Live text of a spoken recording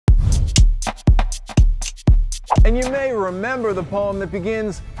And you may remember the poem that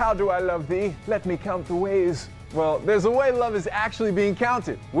begins, "How do I love thee? Let me count the ways." Well, there's a way love is actually being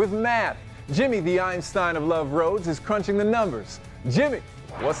counted, with math. Jimmy, the Einstein of love roads, is crunching the numbers. Jimmy,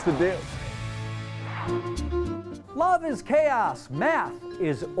 what's the deal? Love is chaos, math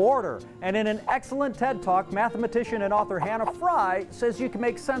is order. And in an excellent TED Talk, mathematician and author Hannah Fry says you can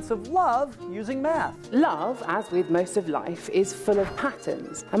make sense of love using math. Love, as with most of life, is full of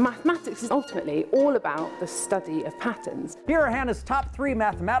patterns. And mathematics is ultimately all about the study of patterns. Here are Hannah's top 3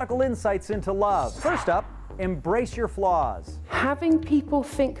 mathematical insights into love. First up, embrace your flaws. Having people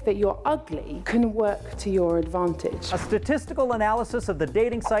think that you're ugly can work to your advantage. A statistical analysis of the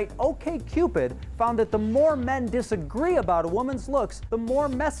dating site OkCupid found that the more men disagree about a woman's looks, the more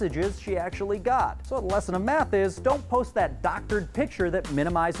messages she actually got. So the lesson of math is, don't post that doctored picture that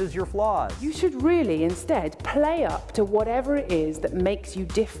minimizes your flaws. You should really instead play up to whatever it is that makes you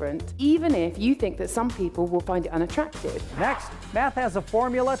different, even if you think that some people will find it unattractive. Next, math has a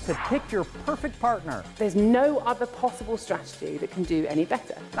formula to pick your perfect partner. There's no other possible strategy that can do any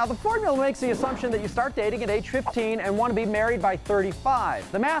better. Now, the formula makes the assumption that you start dating at age 15 and want to be married by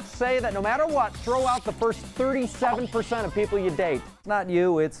 35. The maths say that no matter what, throw out the first 37% of people you date. It's not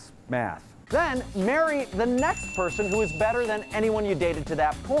you, it's math. Then marry the next person who is better than anyone you dated to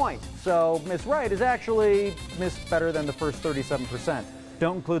that point. So Miss Right is actually Miss Better than the first 37%.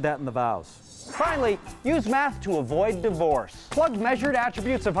 Don't include that in the vows. Finally, use math to avoid divorce. Plug measured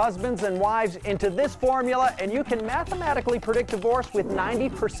attributes of husbands and wives into this formula and you can mathematically predict divorce with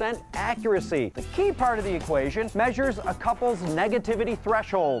 90% accuracy. The key part of the equation measures a couple's negativity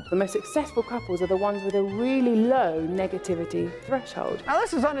threshold. The most successful couples are the ones with a really low negativity threshold. Now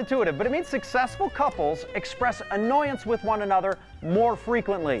this is unintuitive, but it means successful couples express annoyance with one another more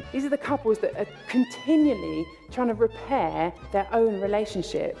frequently. These are the couples that are continually trying to repair their own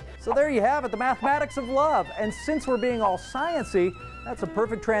relationship. So there you have it, the mathematics of love. And since we're being all sciencey, that's a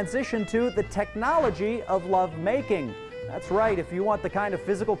perfect transition to the technology of love making. That's right, if you want the kind of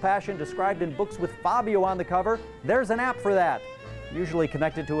physical passion described in books with Fabio on the cover, there's an app for that. Usually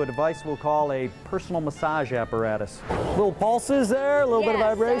connected to a device we'll call a personal massage apparatus. Little pulses there, a little bit of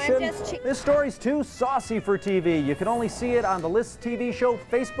vibration. So this story's too saucy for TV. You can only see it on the List TV show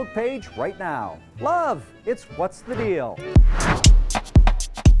Facebook page right now. Love, it's What's the Deal?